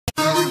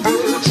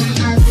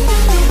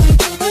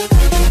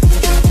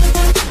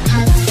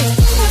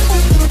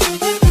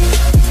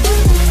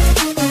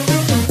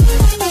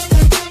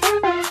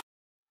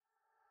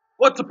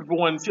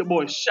everyone? It's your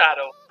boy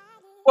Shadow.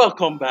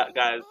 Welcome back,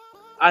 guys.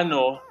 I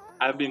know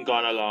I've been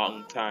gone a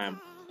long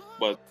time,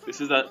 but this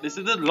is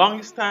the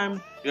longest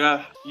time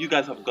you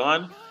guys have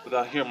gone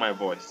without hearing my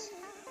voice.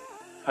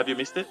 Have you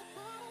missed it?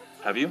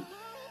 Have you?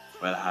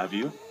 Well, have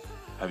you?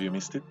 Have you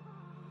missed it?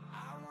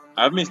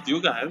 I've missed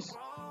you guys.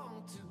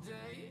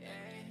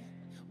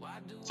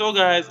 So,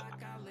 guys,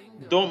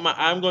 don't mind.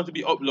 I'm going to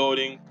be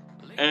uploading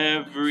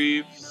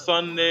every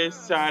Sunday,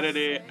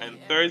 Saturday, and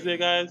Thursday,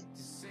 guys,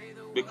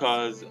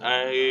 because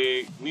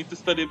I need to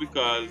study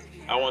because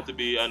I want to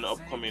be an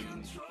upcoming.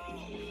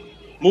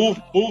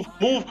 Move, move,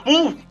 move,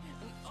 move!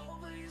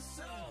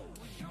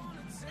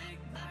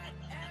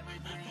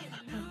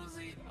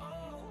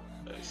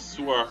 I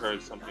swear I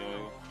heard something.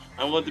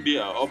 I'm going to be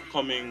an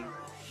upcoming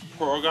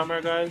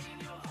programmer, guys,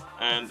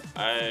 and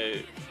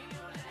I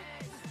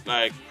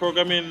like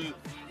programming.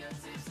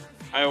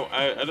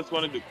 I just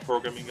want to do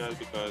programming, guys,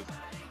 because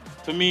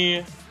to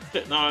me,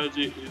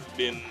 technology has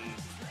been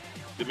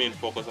the main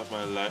focus of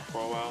my life for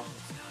a while.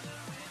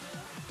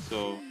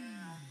 So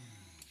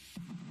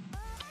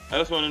I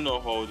just want to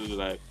know how to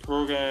like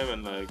program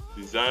and like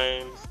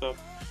design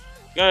stuff,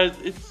 guys.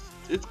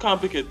 It's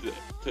complicated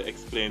to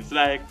explain. It's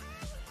like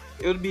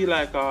it would be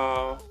like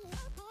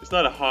it's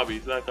not a hobby.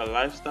 It's like a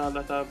lifestyle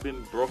that I've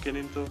been broken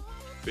into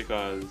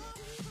because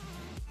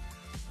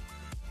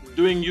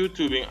doing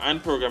YouTubing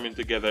and programming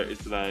together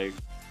is like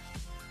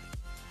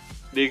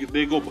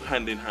they go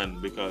hand in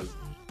hand because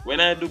when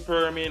I do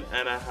programming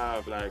and I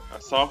have like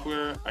a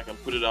software, I can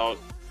put it out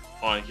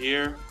on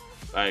here,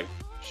 like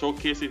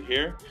showcase it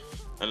here,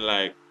 and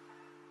like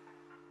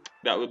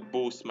that would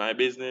boost my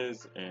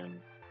business and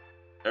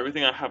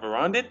everything I have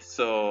around it.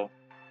 So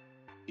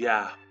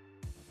yeah,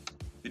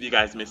 did you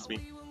guys miss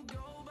me?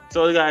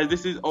 So guys,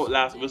 this is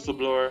Outlast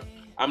Whistleblower.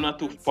 I'm not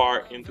too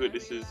far into it.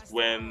 This is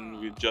when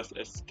we just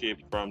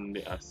escaped from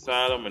the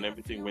asylum and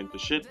everything went to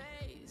shit.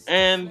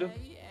 And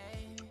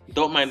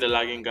don't mind the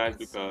lagging, guys,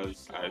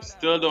 because I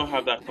still don't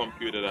have that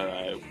computer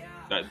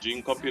that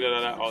dream computer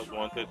that I always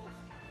wanted.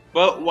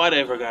 But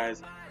whatever,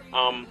 guys.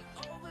 Um,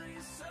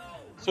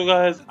 so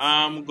guys,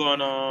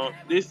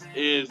 this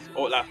is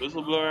Outlast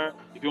Whistleblower.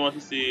 If you want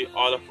to see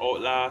all of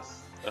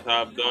Outlast that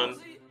I've done,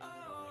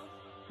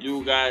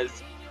 you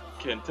guys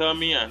can tell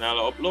me and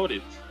I'll upload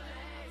it.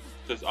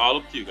 So it's all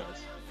up to you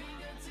guys.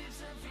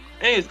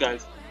 Anyways,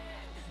 guys.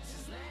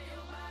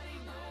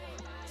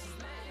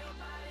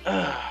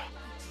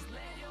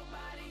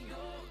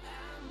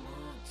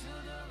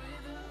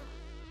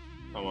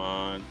 Come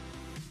on.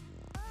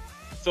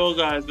 So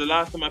guys, the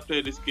last time I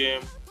played this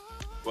game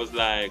was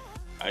like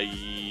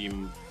a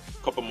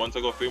couple months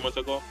ago, 3 months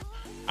ago.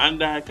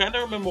 And I kind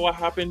of remember what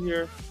happened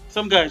here.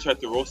 Some guy tried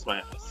to roast my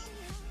ass.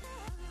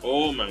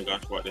 Oh my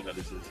gosh, what the hell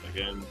is this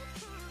again?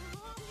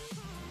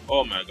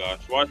 Oh my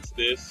gosh, what's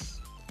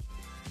this?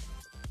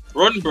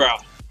 Run, bro.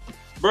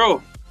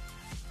 Bro,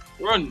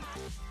 run.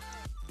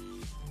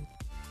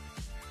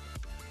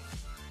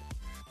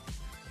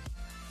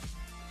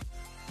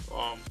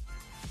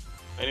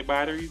 Any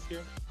batteries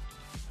here?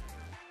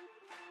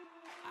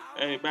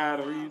 Any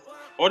batteries?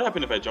 What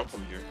happened if I jump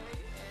from here?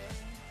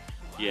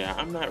 Yeah,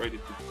 I'm not ready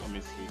to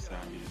commit suicide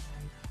yet.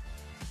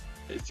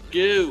 Let's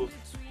go.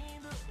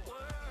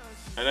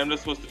 And I'm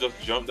just supposed to just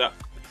jump that.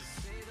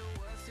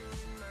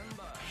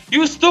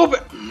 You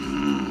stupid!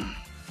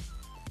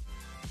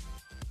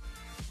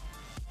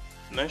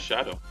 Nice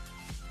shadow.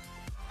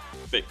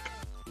 Thick.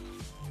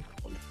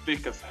 I'm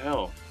thick as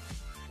hell.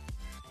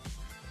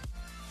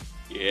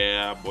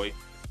 Yeah, boy.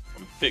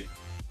 I'm thick.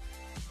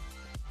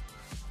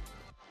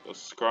 Those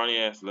scrawny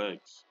ass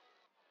legs.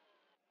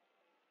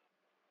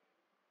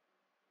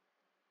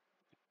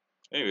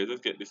 Anyways,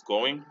 let's get this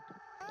going.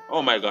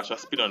 Oh my gosh, I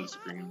spit on the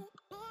screen.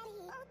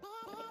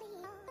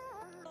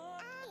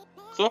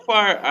 So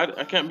far,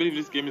 I can't believe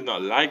this game is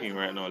not lagging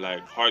right now,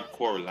 like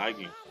hardcore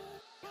lagging.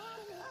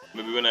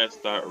 Maybe when I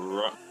start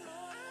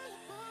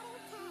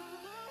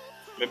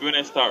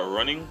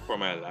running for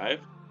my life,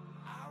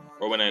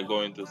 or when I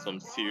go into some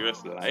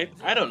serious light.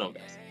 I don't know,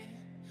 guys.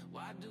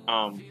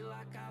 Um,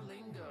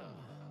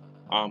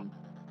 um,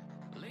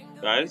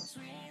 guys,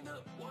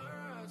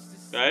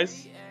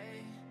 guys,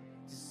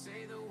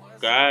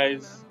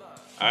 guys.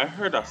 I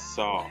heard a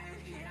saw.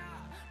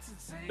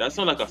 That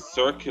sounds like a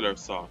circular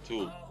saw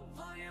too.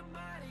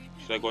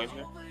 Should I go in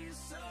here?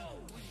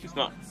 It's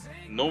not.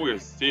 Nowhere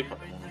safe at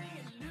the moment.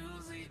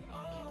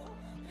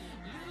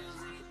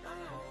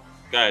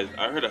 Guys,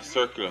 I heard a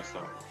circular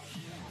saw.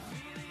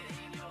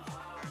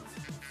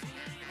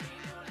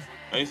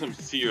 I need some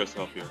serious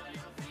help here.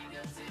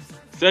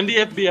 Send the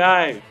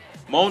FBI!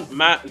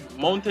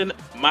 Mountain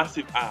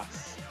massive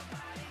ass.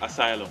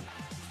 Asylum.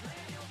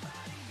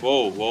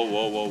 Whoa, whoa,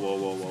 whoa, whoa, whoa,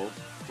 whoa, whoa.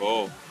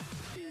 Whoa.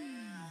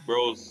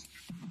 Bros.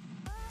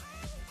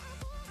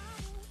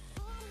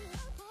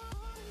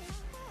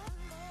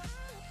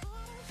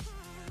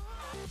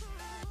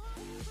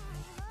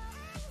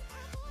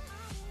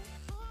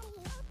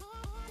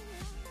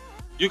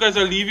 You guys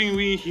are leaving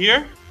me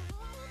here?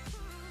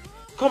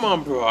 Come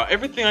on, bro.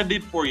 Everything I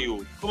did for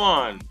you. Come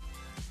on.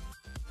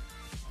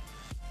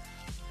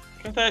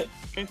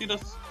 Can't you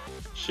just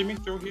shimmy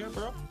through here,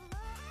 bro?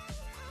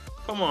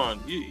 Come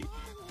on, you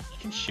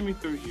can shimmy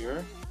through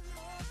here.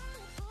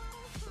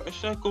 Why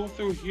should I go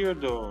through here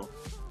though?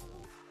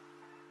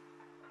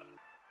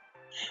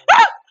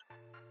 Ah!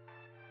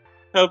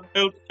 Help,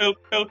 help, help,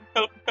 help,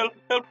 help, help,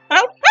 help, help,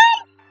 help!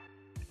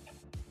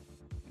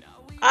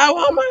 I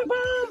want my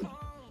mom!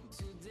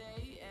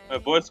 My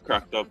voice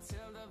cracked up.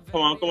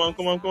 Come on, come on,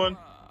 come on, come on.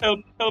 Help,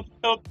 help,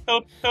 help,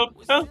 help, help,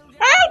 help,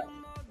 help!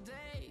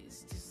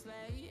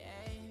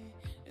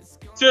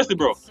 Seriously,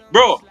 bro.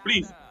 Bro,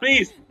 please,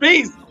 please,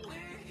 please!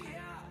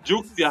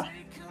 Jukes ya.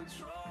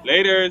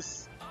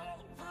 Laters.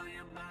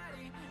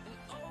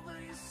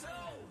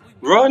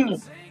 Run!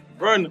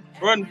 Run,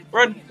 run,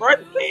 run,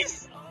 run,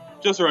 please!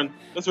 Just run,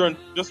 just run,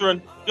 just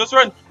run, just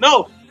run!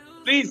 No!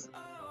 Please!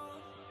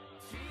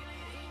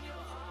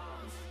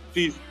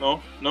 Please, no,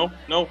 no,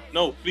 no,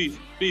 no, please,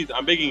 please,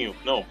 I'm begging you.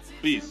 No,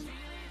 please,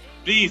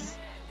 please,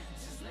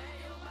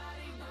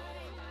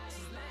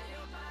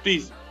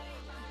 please.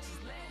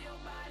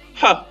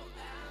 Ha!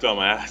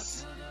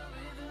 Dumbass.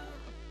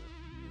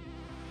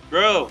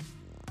 Bro,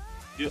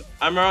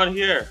 I'm around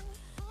here.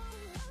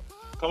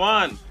 Come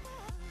on.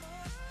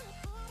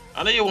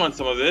 I know you want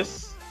some of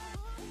this.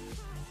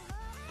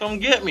 Come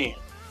get me.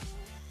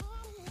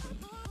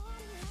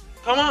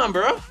 Come on,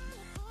 bro.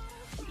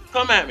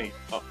 Come at me.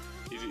 Oh,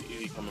 is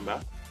he coming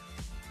back?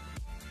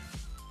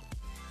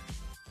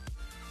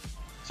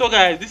 So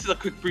guys, this is a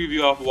quick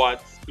preview of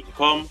what's to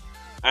come,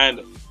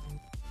 and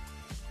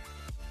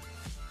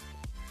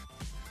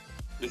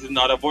this is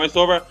not a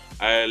voiceover.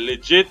 I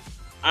legit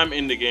am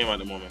in the game at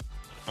the moment.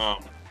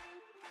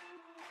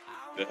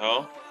 The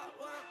hell?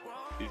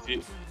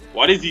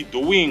 What is he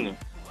doing?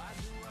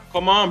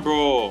 Come on,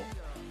 bro.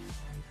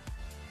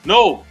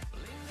 No.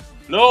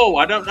 No,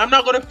 I'm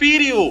not gonna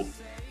feed you.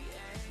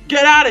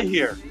 Get out of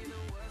here.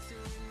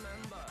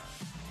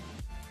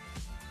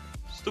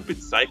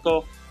 Stupid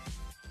psycho.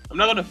 I'm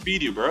not gonna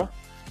feed you, bro.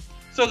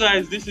 So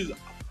guys, this is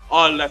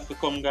all that's to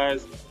come,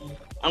 guys.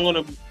 I'm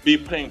gonna be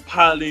playing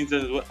Paladins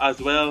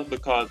as well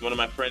because one of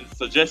my friends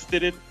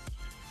suggested it,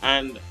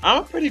 and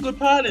I'm a pretty good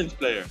Paladins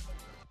player.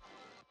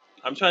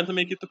 I'm trying to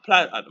make it to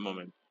Plat at the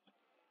moment.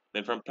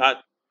 Then from Plat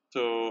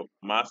to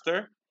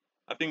Master.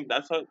 I think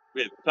that's how.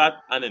 Wait, Plat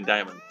and then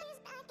Diamond.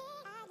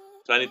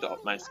 So I need to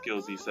up my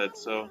skills, he said.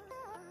 So,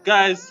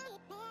 guys,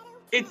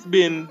 it's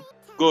been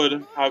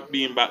good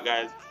being back,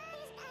 guys.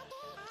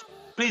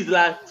 Please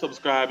like,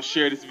 subscribe,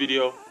 share this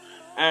video,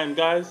 and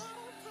guys,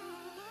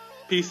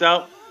 peace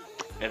out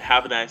and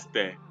have a nice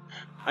day.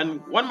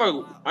 And one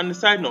more on the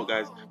side note,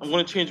 guys, I'm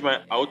gonna change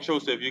my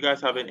outro. So if you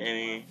guys have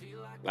any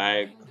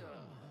like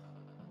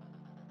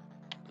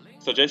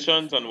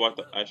suggestions on what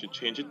I should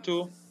change it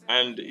to,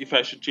 and if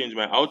I should change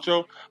my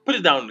outro, put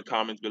it down in the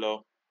comments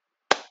below.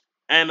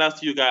 And I'll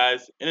see you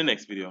guys in the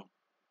next video.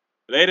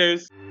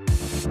 Laters.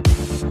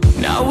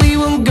 Now we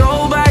won't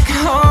go back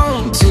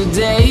home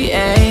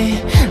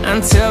today,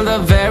 until the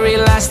very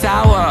last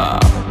hour.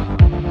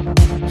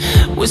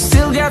 We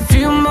still got a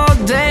few more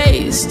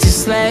days to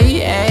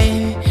slay,